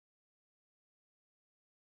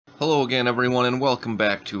Hello again everyone and welcome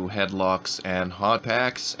back to Headlocks and Hot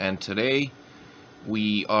Packs, and today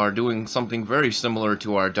we are doing something very similar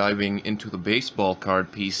to our diving into the baseball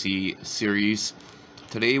card PC series.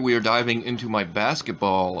 Today we are diving into my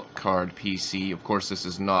basketball card PC. Of course this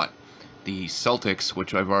is not the Celtics,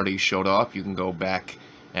 which I've already showed off. You can go back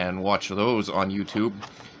and watch those on YouTube.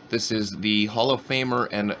 This is the Hall of Famer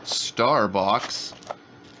and Star box.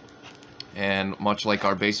 And much like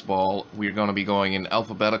our baseball, we're going to be going in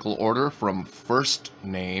alphabetical order from first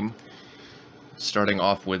name, starting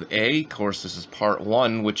off with A. Of course, this is part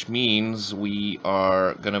 1, which means we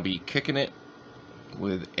are going to be kicking it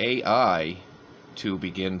with AI to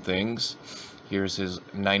begin things. Here's his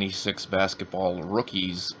 96 basketball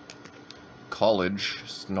rookies college,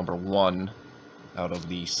 number 1 out of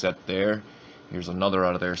the set there. Here's another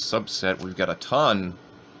out of their subset. We've got a ton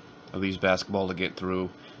of these basketball to get through.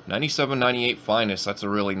 97-98 Finest, that's a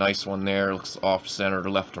really nice one there. Looks off-center,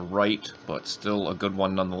 left to right, but still a good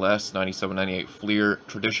one nonetheless. 97-98 Fleer,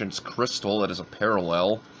 Traditions Crystal, that is a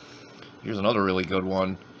parallel. Here's another really good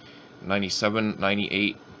one.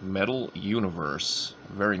 97-98 Metal Universe.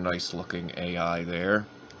 Very nice looking AI there.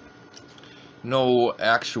 No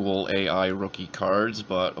actual AI rookie cards,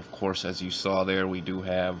 but of course, as you saw there, we do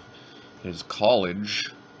have his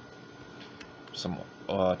college. Some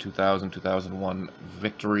 2000-2001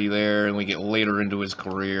 victory there, and we get later into his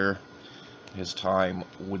career, his time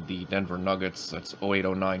with the Denver Nuggets. That's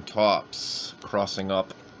 08-09 Topps, crossing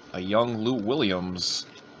up a young Lou Williams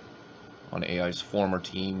on AI's former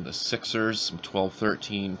team, the Sixers. Some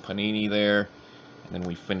 12-13 Panini there, and then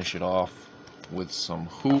we finish it off with some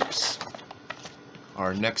hoops.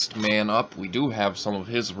 Our next man up, we do have some of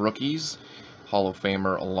his rookies. Hall of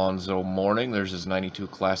Famer Alonzo Mourning, there's his 92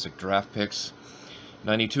 classic draft picks.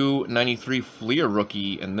 92-93 Fleer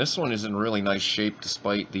rookie, and this one is in really nice shape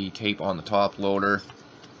despite the tape on the top loader.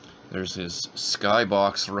 There's his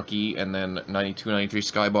Skybox rookie, and then 92-93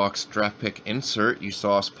 Skybox draft pick insert. You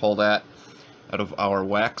saw us pull that out of our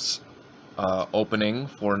wax opening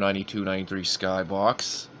for 92-93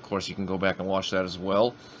 Skybox. Of course, you can go back and watch that as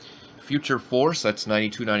well. Future Force, that's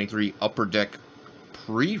 92-93 Upper Deck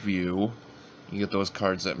Preview. You get those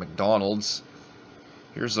cards at McDonald's.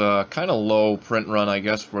 Here's a kind of low print run, I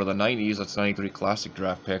guess, for the 90s. That's 93 classic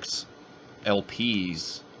draft picks.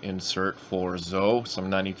 LPs insert for Zoe.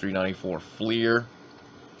 Some 93-94 Fleer.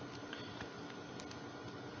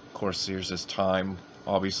 Of course, here's his time,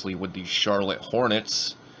 obviously, with the Charlotte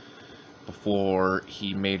Hornets before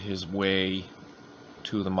he made his way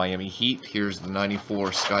to the Miami Heat. Here's the 94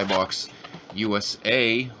 Skybox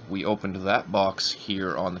USA. We opened that box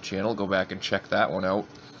here on the channel. Go back and check that one out.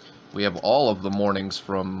 We have all of the Mournings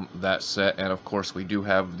from that set, and of course we do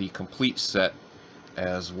have the complete set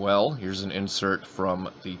as well. Here's an insert from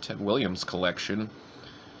the Ted Williams collection.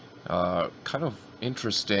 Kind of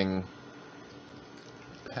interesting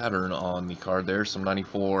pattern on the card there. Some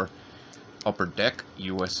 94 Upper Deck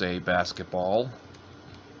USA basketball.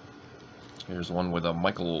 Here's one with a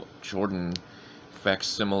Michael Jordan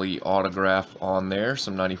facsimile autograph on there.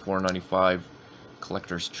 Some 94-95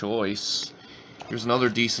 Collector's Choice. Here's another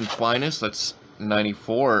decent Finest. That's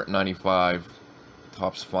 94-95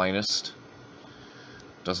 Topps Finest.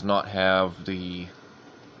 Does not have the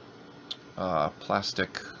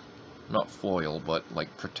plastic, not foil, but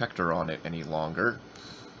like protector on it any longer.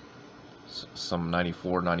 Some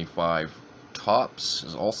 94-95 Topps.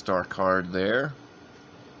 His All-Star card there.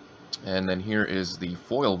 And then here is the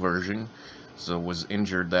foil version. So was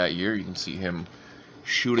injured that year. You can see him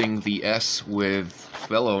shooting the S with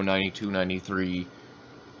fellow 92-93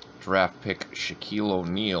 draft pick Shaquille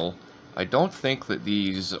O'Neal. I don't think that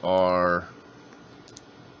these are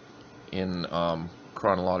in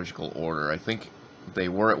chronological order. I think they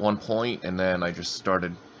were at one point, and then I just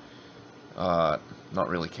started not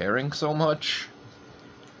really caring so much.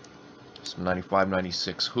 Some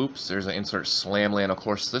 95-96 hoops. There's an insert Slamland. Of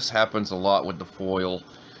course, this happens a lot with the foil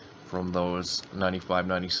from those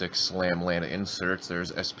 95-96 Slamland inserts.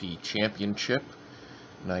 There's SP Championship,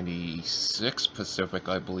 96 Pacific,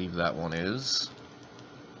 I believe that one is.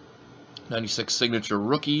 96 Signature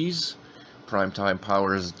Rookies, Primetime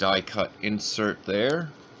Powers die cut insert there.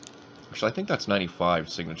 Actually, I think that's 95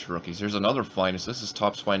 Signature Rookies. Here's another Finest. This is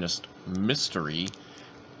Topps Finest Mystery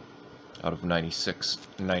out of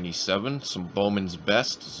 96-97. Some Bowman's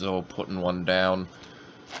Best. Zoe putting one down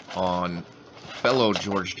on fellow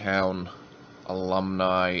Georgetown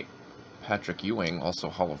alumni Patrick Ewing, also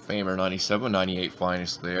Hall of Famer. 97-98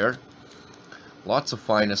 Finest there. Lots of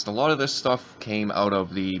Finest. A lot of this stuff came out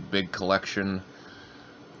of the big collection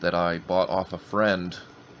that I bought off a friend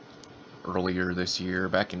earlier this year,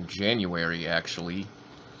 back in January actually.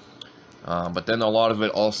 But then a lot of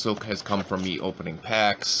it also has come from me opening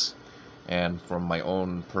packs, and from my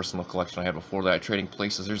own personal collection I had before that, trading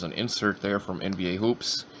places. There's an insert there from NBA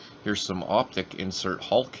Hoops. Here's some optic insert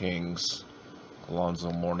Hull Kings,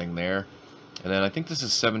 Alonzo Mourning there. And then I think this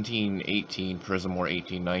is 17-18 Prism or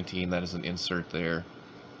 18-19. That is an insert there.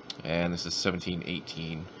 And this is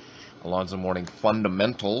 17-18 Alonzo Mourning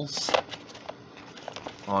Fundamentals.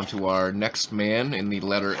 On to our next man in the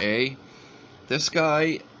letter A. This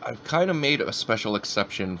guy, I've kind of made a special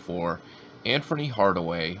exception for. Anthony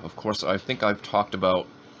Hardaway. Of course, I think I've talked about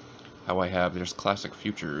how I have, there's Classic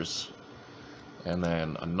Futures, and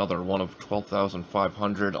then another one of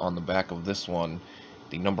 12,500 on the back of this one.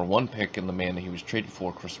 The #1 pick and the man that he was traded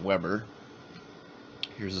for, Chris Webber.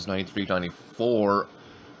 Here's his 93-94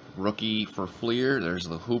 rookie for Fleer. There's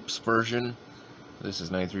the Hoops version. This is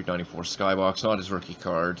 93-94 Skybox, not his rookie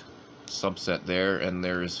card. Subset there, and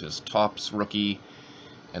there's his Topps rookie,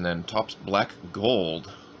 and then Topps Black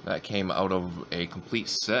Gold. That came out of a complete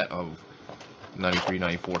set of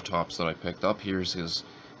 93-94 Topps that I picked up. Here's his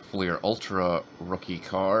Fleer Ultra rookie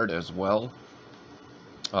card as well.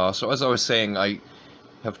 So as I was saying, I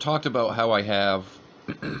have talked about how I have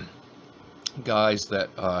guys that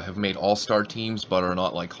have made all-star teams but are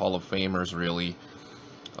not like Hall of Famers really.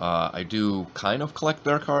 I do kind of collect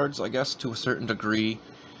their cards, I guess, to a certain degree,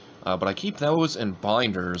 but I keep those in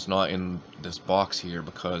binders, not in this box here,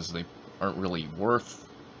 because they aren't really worth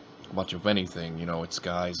much of anything. You know, it's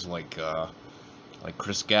guys like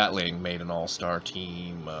Chris Gatling made an all-star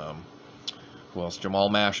team. Who else? Jamal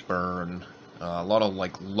Mashburn. A lot of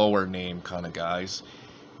like lower name kind of guys.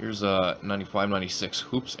 Here's a 95-96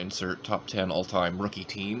 Hoops insert, top 10 all-time rookie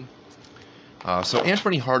team. So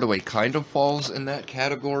Anthony Hardaway kind of falls in that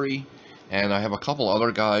category, and I have a couple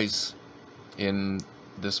other guys in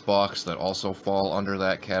this box that also fall under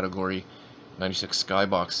that category. 96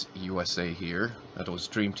 Skybox USA here. That was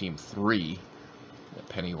Dream Team 3 that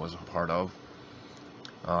Penny was a part of.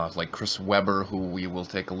 Like Chris Webber, who we will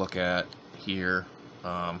take a look at here.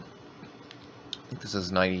 I think this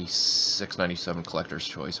is 96-97 Collector's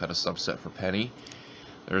Choice. Had a subset for Penny.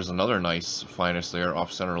 There's another nice finest there,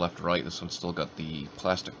 off center, left, right. This one's still got the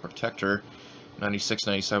plastic protector.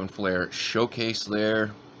 96-97 Flair Showcase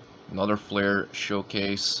there. Another Flair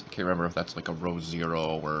Showcase. Can't remember if that's like a Row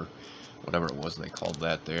Zero or whatever it was they called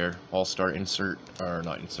that there. All-Star insert, or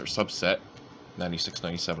not insert, subset.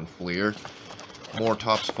 96-97 Fleer. More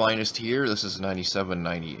Topps finest here. This is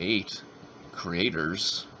 97-98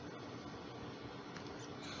 Creators.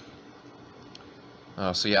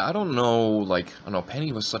 So yeah, I don't know, like, I don't know,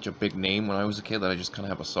 Penny was such a big name when I was a kid that I just kind of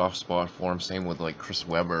have a soft spot for him. Same with, like, Chris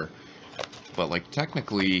Webber. But, like,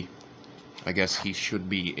 technically, I guess he should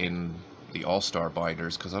be in the All-Star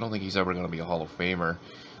binders, because I don't think he's ever going to be a Hall of Famer.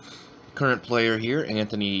 Current player here,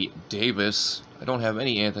 Anthony Davis. I don't have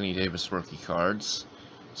any Anthony Davis rookie cards.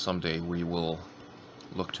 Someday we will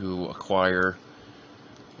look to acquire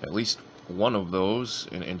at least one of those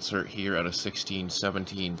and insert here out of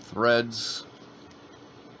 16-17 Threads.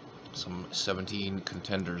 Some 17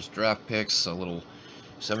 Contenders draft picks, a little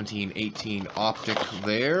 17-18 optic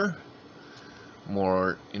there.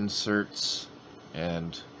 More inserts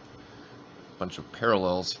and a bunch of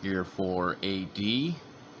parallels here for AD.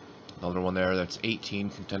 Another one there, that's 18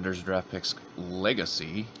 Contenders draft picks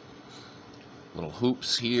Legacy. Little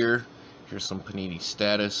hoops here. Here's some Panini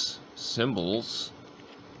status symbols.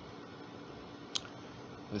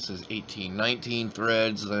 This is 18-19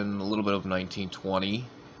 Threads, then a little bit of 19-20.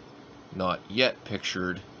 Not yet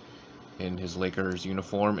pictured in his Lakers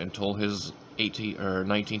uniform until his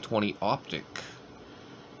 19-20 optic.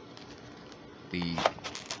 The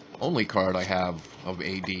only card I have of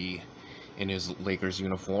AD in his Lakers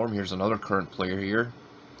uniform. Here's another current player here.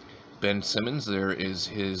 Ben Simmons. There is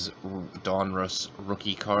his Donruss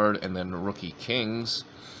rookie card, and then Rookie Kings.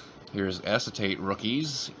 Here's Acetate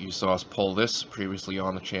Rookies. You saw us pull this previously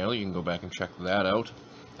on the channel. You can go back and check that out.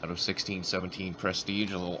 Out of 16-17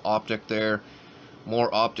 Prestige, a little optic there.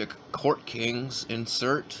 More optic Court Kings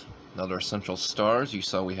insert. Another Essential Stars. You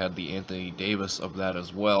saw we had the Anthony Davis of that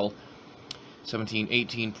as well.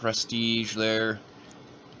 17-18 Prestige there.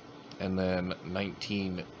 And then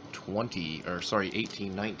 18-19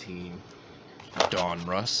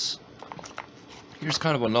 Donruss. Here's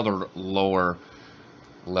kind of another lower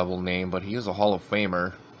level name, but he is a Hall of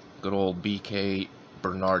Famer. Good old BK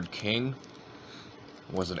Bernard King.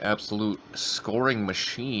 Was an absolute scoring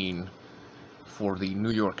machine for the New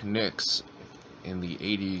York Knicks in the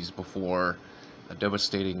 80s before a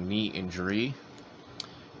devastating knee injury.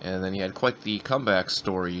 And then he had quite the comeback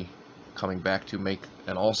story, coming back to make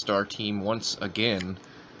an all-star team once again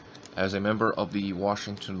as a member of the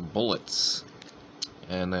Washington Bullets.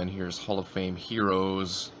 And then here's Hall of Fame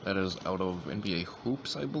Heroes. That is out of NBA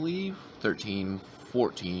Hoops, I believe.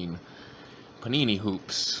 13-14 Panini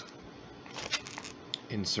Hoops.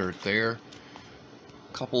 Insert there.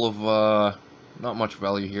 Couple of, not much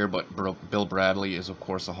value here, but Bill Bradley is, of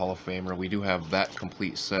course, a Hall of Famer. We do have that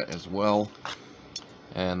complete set as well.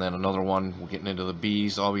 And then another one, we're getting into the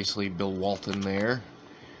B's, obviously, Bill Walton there.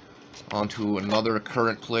 On to another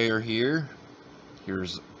current player here.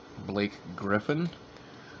 Here's Blake Griffin,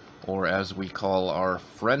 or as we call our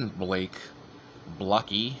friend Blake,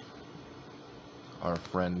 Blocky. Our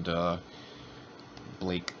friend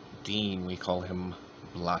Blake Dean, we call him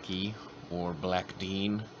Blocky, or Black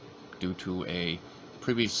Dean, due to a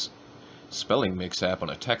previous spelling mix-up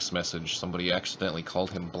on a text message. Somebody accidentally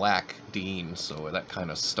called him Black Dean, so that kind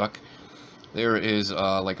of stuck. There is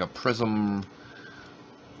like a prism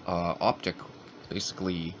optic,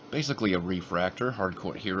 basically a refractor.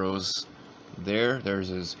 Hardcourt Heroes there. There's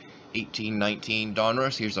his 18-19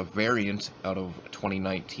 Donruss. Here's a variant out of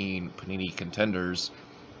 2019 Panini Contenders.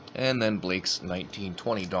 And then Blake's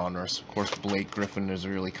 19-20 Donruss. Of course, Blake Griffin has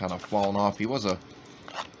really kind of fallen off. He was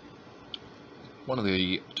one of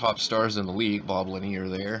the top stars in the league, Bob Lanier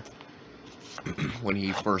there, when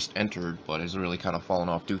he first entered, but has really kind of fallen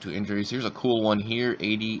off due to injuries. Here's a cool one here,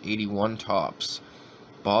 80-81 Topps.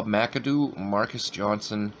 Bob McAdoo, Marcus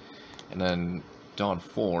Johnson, and then Don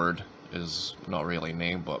Ford is not really a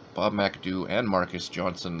name, but Bob McAdoo and Marcus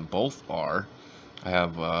Johnson both are. I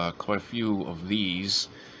have quite a few of these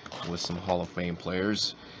with some Hall of Fame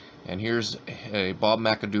players. And here's a Bob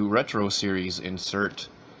McAdoo Retro Series insert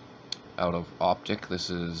out of Optic.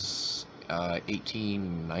 This is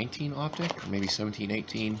 18-19 Optic, or maybe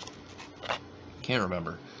 17-18. Can't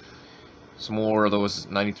remember. Some more of those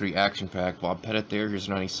 93 Action Pack. Bob Pettit there. Here's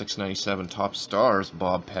 96-97 Top Stars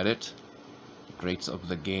Bob Pettit. Greats of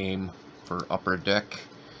the Game for Upper Deck.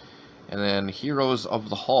 And then Heroes of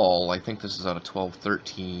the Hall. I think this is out of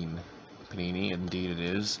 12-13 Panini. Indeed it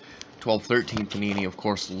is. 12-13 Panini, of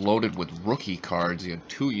course, loaded with rookie cards. You had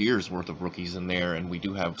 2 years worth of rookies in there, and we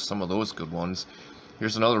do have some of those good ones.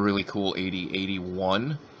 Here's another really cool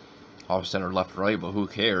 80-81. Off center, left, right, but who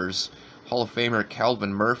cares? Hall of Famer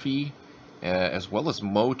Calvin Murphy, as well as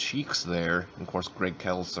Mo Cheeks there. And of course, Greg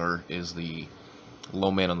Kelser is the low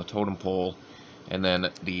man on the totem pole. And then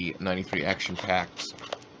the 93 Action Packs,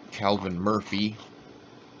 Calvin Murphy.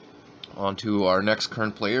 On to our next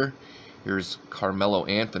current player. Here's Carmelo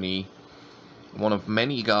Anthony, one of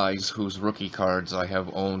many guys whose rookie cards I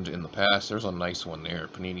have owned in the past. There's a nice one there,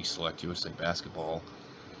 Panini Select USA Basketball,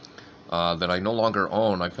 that I no longer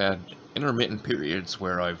own. I've had intermittent periods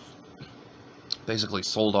where I've basically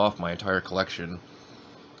sold off my entire collection,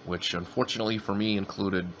 which unfortunately for me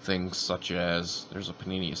included things such as, there's a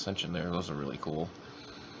Panini Ascension there, those are really cool,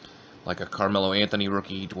 like a Carmelo Anthony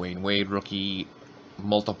rookie, Dwayne Wade rookie,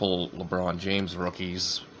 multiple LeBron James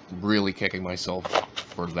rookies. Really kicking myself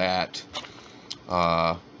for that.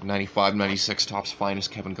 95-96 Topps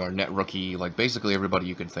Finest Kevin Garnett rookie, like basically everybody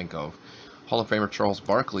you could think of. Hall of Famer Charles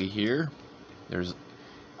Barkley here. There's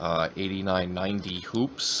 89-90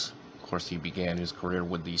 Hoops. Of course, he began his career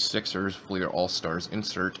with the Sixers. Fleer All-Stars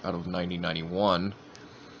insert out of 90-91.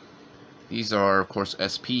 These are, of course,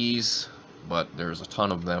 SPs, but there's a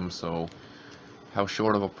ton of them, so how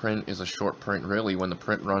short of a print is a short print, really, when the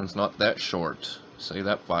print run's not that short? Say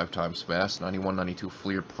that 5 times fast. 91-92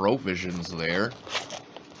 Fleer Pro Visions there.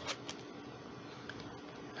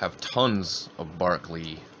 Have tons of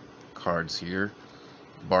Barkley cards here.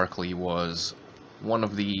 Barkley was one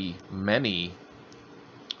of the many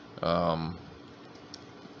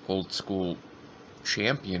old school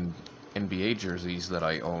champion NBA jerseys that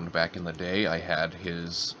I owned back in the day. I had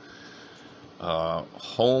his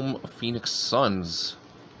home Phoenix Suns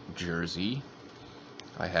jersey.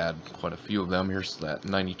 I had quite a few of them. Here's that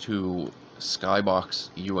 92 Skybox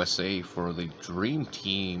USA for the Dream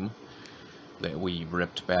Team that we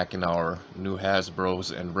ripped back in our new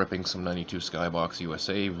Hasbros and ripping some 92 Skybox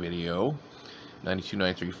USA video.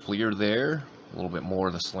 92-93 Fleer there. A little bit more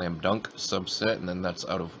of the Slam Dunk subset, and then that's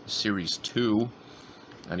out of Series 2.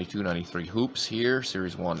 92-93 Hoops here,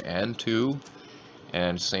 Series 1 and 2.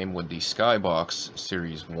 And same with the Skybox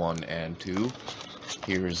Series 1 and 2.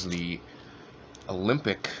 Here's the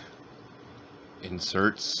Olympic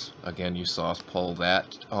inserts. Again, you saw us pull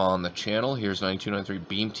that on the channel. Here's 92-93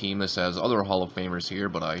 Beam Team. This has other Hall of Famers here,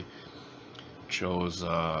 but I chose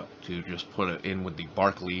to just put it in with the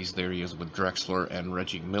Barkleys. There he is with Drexler and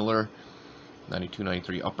Reggie Miller.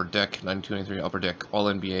 92-93 Upper Deck. 92-93 Upper Deck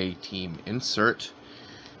All-NBA Team insert.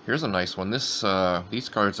 Here's a nice one. These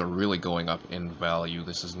cards are really going up in value.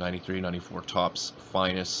 This is 93-94 Topps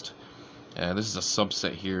Finest. And this is a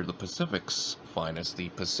subset here, the Pacific's Finest, the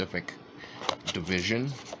Pacific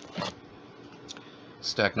Division.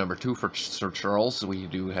 Stack number 2 for Sir Charles. We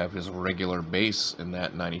do have his regular base in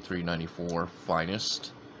that 93-94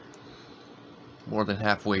 Finest. More than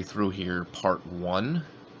halfway through here, part 1.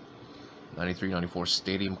 93-94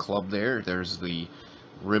 Stadium Club there. There's the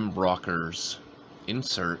Rimbrockers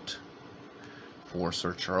insert for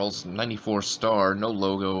Sir Charles. 94 star, no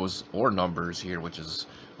logos or numbers here, which is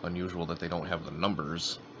unusual that they don't have the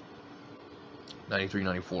numbers.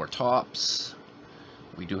 93-94 Topps.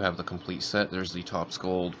 We do have the complete set. There's the Topps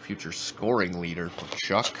Gold Future Scoring Leader for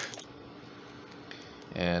Chuck.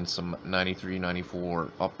 And some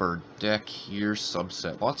 93-94 Upper Deck here,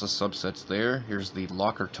 subset. Lots of subsets there. Here's the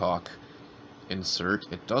Locker Talk insert.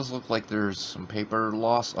 It does look like there's some paper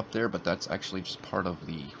loss up there, but that's actually just part of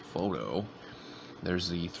the photo. There's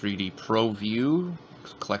the 3D Pro View,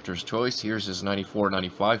 Collector's Choice. Here's his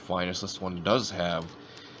 94-95 Finest. This one does have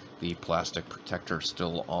the plastic protector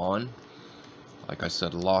still on. Like I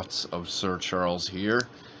said, lots of Sir Charles here.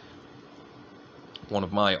 One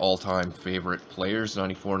of my all-time favorite players,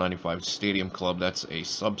 94-95 Stadium Club. That's a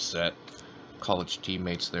subset. College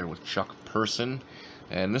teammates there with Chuck Person.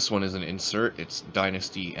 And this one is an insert. It's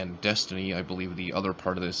Dynasty and Destiny. I believe the other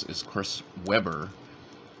part of this is Chris Webber,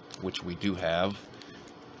 which we do have.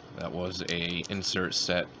 That was a insert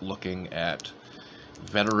set looking at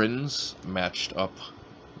veterans matched up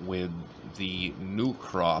with the new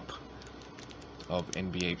crop of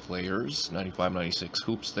NBA players. 95-96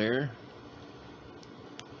 hoops there.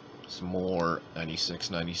 Some more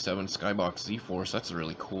 96-97 Skybox Z-Force. That's a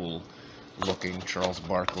really cool looking Charles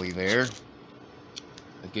Barkley there.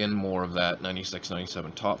 Again, more of that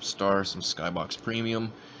 96-97 Top Star, some Skybox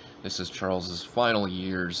Premium. This is Charles's final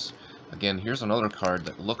years. Again, here's another card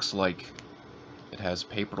that looks like it has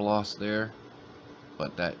paper loss there,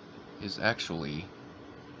 but that is actually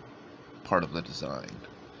part of the design.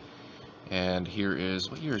 And here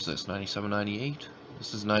is, what year is this? 97-98?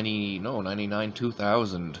 This is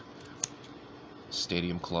 99-2000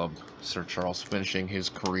 Stadium Club. Sir Charles finishing his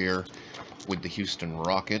career with the Houston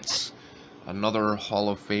Rockets. Another Hall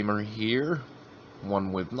of Famer here,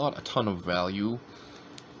 one with not a ton of value,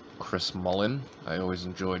 Chris Mullin. I always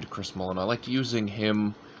enjoyed Chris Mullin. I liked using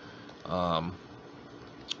him on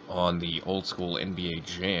the old school NBA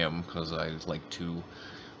Jam because I like to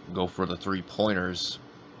go for the three-pointers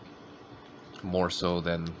more so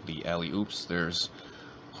than the alley-oops. There's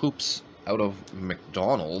hoops out of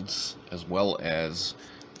McDonald's as well as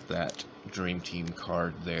that Dream Team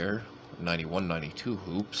card there, 91-92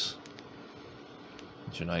 hoops.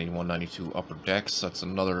 91-92 Upper Decks. That's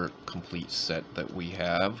another complete set that we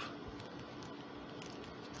have.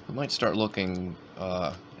 We might start looking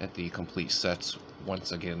at the complete sets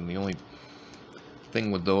once again. The only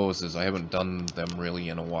thing with those is I haven't done them really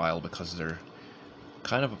in a while because they're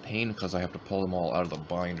kind of a pain because I have to pull them all out of the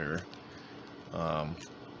binder. At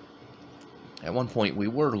one point we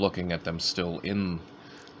were looking at them still in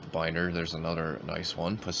the binder. There's another nice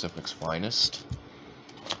one, Pacific's Finest.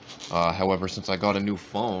 However, since I got a new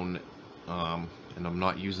phone, and I'm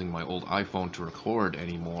not using my old iPhone to record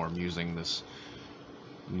anymore, I'm using this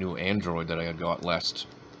new Android that I had got last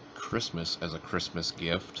Christmas as a Christmas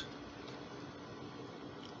gift.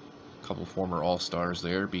 A couple former All-Stars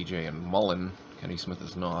there, BJ and Mullen. Kenny Smith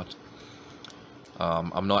is not.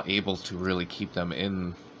 I'm not able to really keep them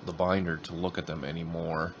in the binder to look at them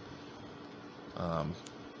anymore.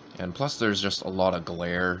 And plus there's just a lot of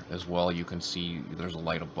glare as well. You can see there's a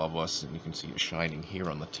light above us and you can see it shining here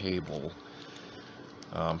on the table.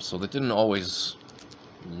 So that didn't always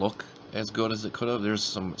look as good as it could have. There's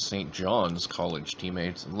some St. John's college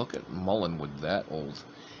teammates, and look at Mullen with that old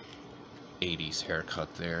 80s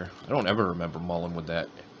haircut there. I don't ever remember Mullen with that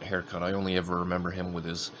haircut. I only ever remember him with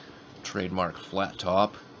his trademark flat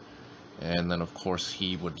top. And then of course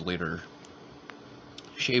he would later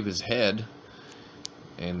shave his head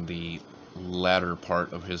in the latter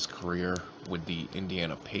part of his career with the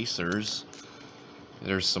Indiana Pacers.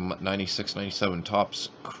 There's some 96-97 Topps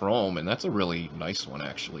Chrome, and that's a really nice one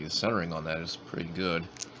actually. The centering on that is pretty good.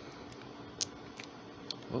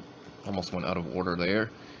 Oh, almost went out of order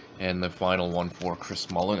there. And the final one for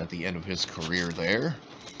Chris Mullin at the end of his career there.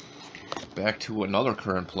 Back to another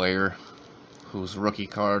current player whose rookie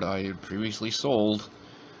card I had previously sold.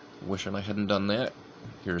 Wishing I hadn't done that.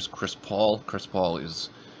 Here's Chris Paul. Chris Paul is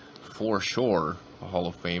for sure a Hall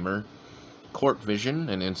of Famer. Court Vision,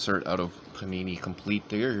 an insert out of Panini Complete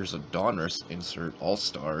there. Here's a Donruss insert,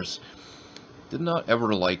 All-Stars. Did not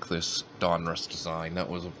ever like this Donruss design. That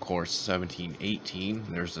was, of course, 1718.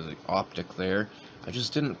 There's the optic there. I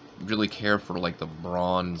just didn't really care for, like, the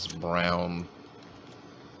bronze-brown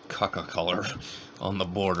caca color on the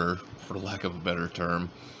border, for lack of a better term.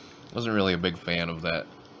 Wasn't really a big fan of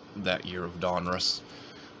that year of Donruss.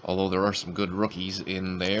 Although there are some good rookies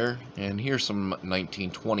in there. And here's some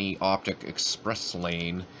 1920 optic express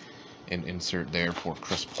lane. And insert there for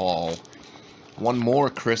Chris Paul. One more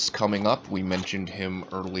Chris coming up. We mentioned him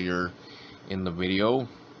earlier in the video.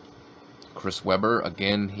 Chris Webber.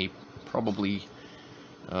 Again, he probably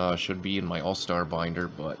should be in my all-star binder,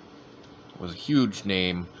 but was a huge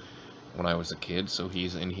name when I was a kid, so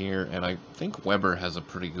he's in here. And I think Webber has a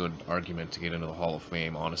pretty good argument to get into the Hall of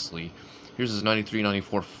Fame, honestly. Here's his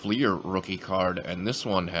 93-94 Fleer rookie card, and this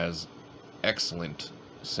one has excellent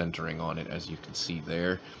centering on it, as you can see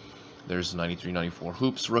there. There's 93-94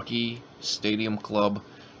 Hoops rookie, Stadium Club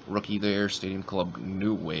rookie there, Stadium Club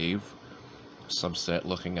New Wave subset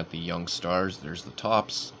looking at the young stars. There's the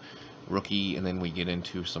Tops rookie, and then we get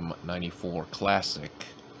into some 94 Classic.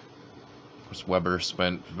 Chris Webber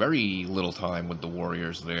spent very little time with the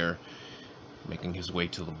Warriors there, making his way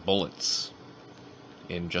to the Bullets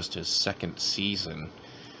in just his second season.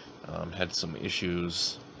 Had some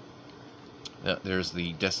issues. There's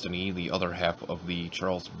the Destiny, the other half of the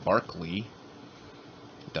Charles Barkley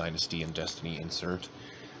Dynasty and Destiny insert.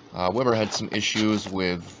 Webber had some issues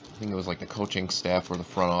with, I think it was like the coaching staff or the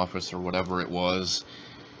front office or whatever it was.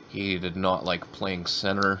 He did not like playing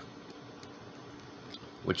center,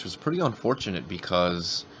 which was pretty unfortunate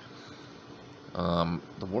because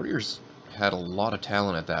the Warriors had a lot of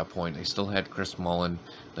talent at that point. They still had Chris Mullin,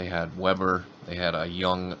 they had Webber, they had a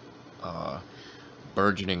young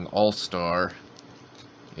burgeoning all-star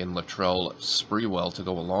in Latrell Sprewell to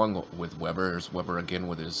go along with Webber. There's Webber again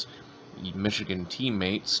with his Michigan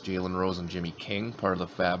teammates, Jalen Rose and Jimmy King, part of the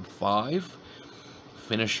Fab Five.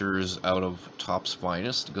 Finishers out of Topps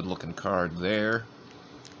Finest, good-looking card there.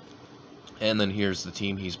 And then here's the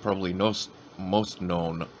team he's probably most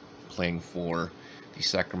known playing for, the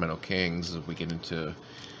Sacramento Kings, as we get into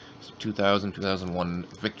 2000-2001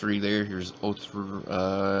 victory there. Here's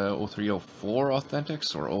 0304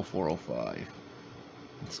 Authentics or 0405.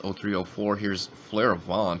 It's 0304. Here's Fleer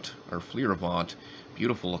Avant.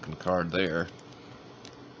 Beautiful looking card there.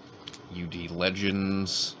 UD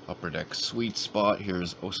Legends, Upper Deck Sweet Spot.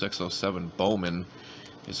 Here's 0607 Bowman.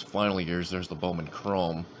 His final years, there's the Bowman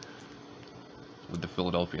Chrome with the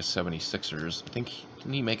Philadelphia 76ers. I think,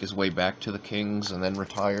 didn't he make his way back to the Kings and then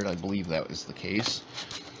retired? I believe that is the case.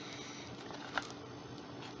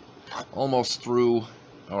 Almost through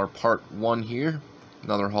our part 1 here.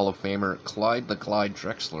 Another Hall of Famer, Clyde the Clyde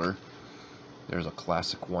Drexler. There's a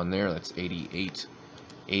classic one there. That's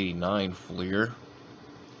 88-89 Fleer.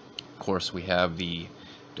 Of course, we have the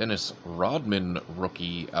Dennis Rodman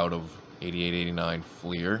rookie out of 88-89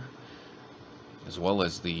 Fleer, as well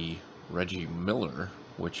as the Reggie Miller,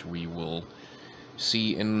 which we will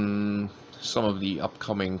see in some of the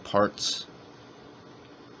upcoming parts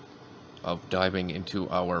of diving into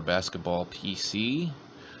our basketball PC.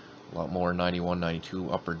 A lot more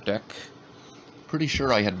 91-92 Upper Deck. Pretty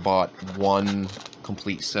sure I had bought one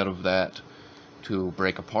complete set of that to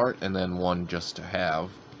break apart, and then one just to have.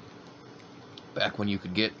 Back when you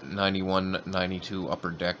could get 91-92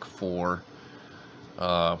 Upper Deck for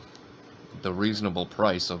the reasonable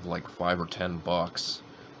price of like $5 or $10,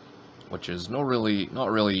 which is not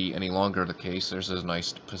really any longer the case. There's a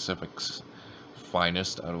nice Pacific's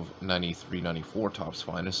Finest out of 93-94 Topps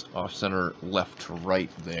Finest, off center left to right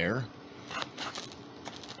there.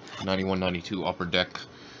 91-92 Upper Deck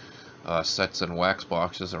sets and wax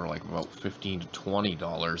boxes are like about $15 to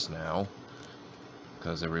 $20 now,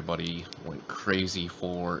 because everybody went crazy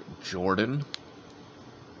for Jordan.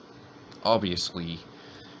 Obviously,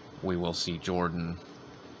 we will see Jordan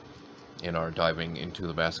in our diving into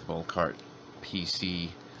the basketball cart PC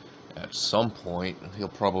at some point. He'll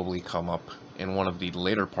probably come up in one of the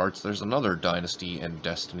later parts. There's another Dynasty and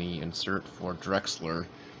Destiny insert for Drexler.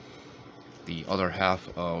 The other half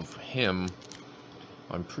of him,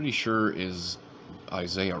 I'm pretty sure, is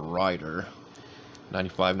Isaiah Ryder.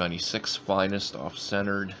 95-96 Finest,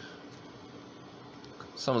 off-centered.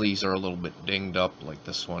 Some of these are a little bit dinged up, like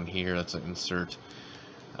this one here. That's an insert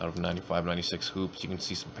out of 95-96 Hoops. You can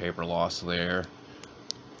see some paper loss there.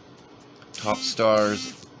 Top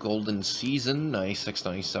Stars Golden Season,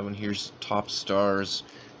 96-97. Here's Top Stars.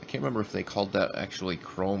 I can't remember if they called that actually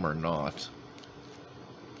Chrome or not.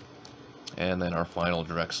 And then our final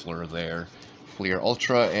Drexler there, Fleer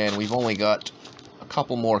Ultra, and we've only got a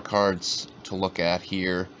couple more cards to look at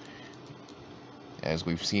here. as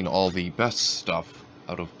we've seen all the best stuff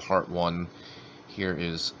out of Part 1. Here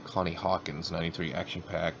is Connie Hawkins, 93 Action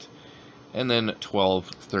Packed, and then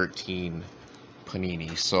 12-13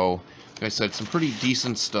 Panini. So, like I said, some pretty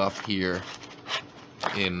decent stuff here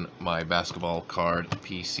in my basketball card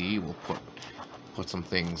PC. We'll put some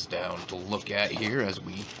things down to look at here as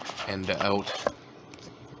we end out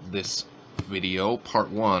this video, Part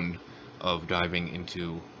 1 of diving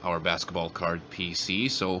into our basketball card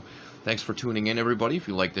PC. So, thanks for tuning in, everybody. If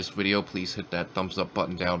you like this video, please hit that thumbs up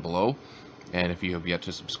button down below. And if you have yet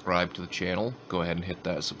to subscribe to the channel, go ahead and hit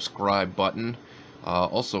that subscribe button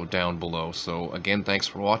also down below. So again, thanks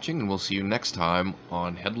for watching, and we'll see you next time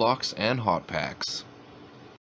on Headlocks and Hot Packs.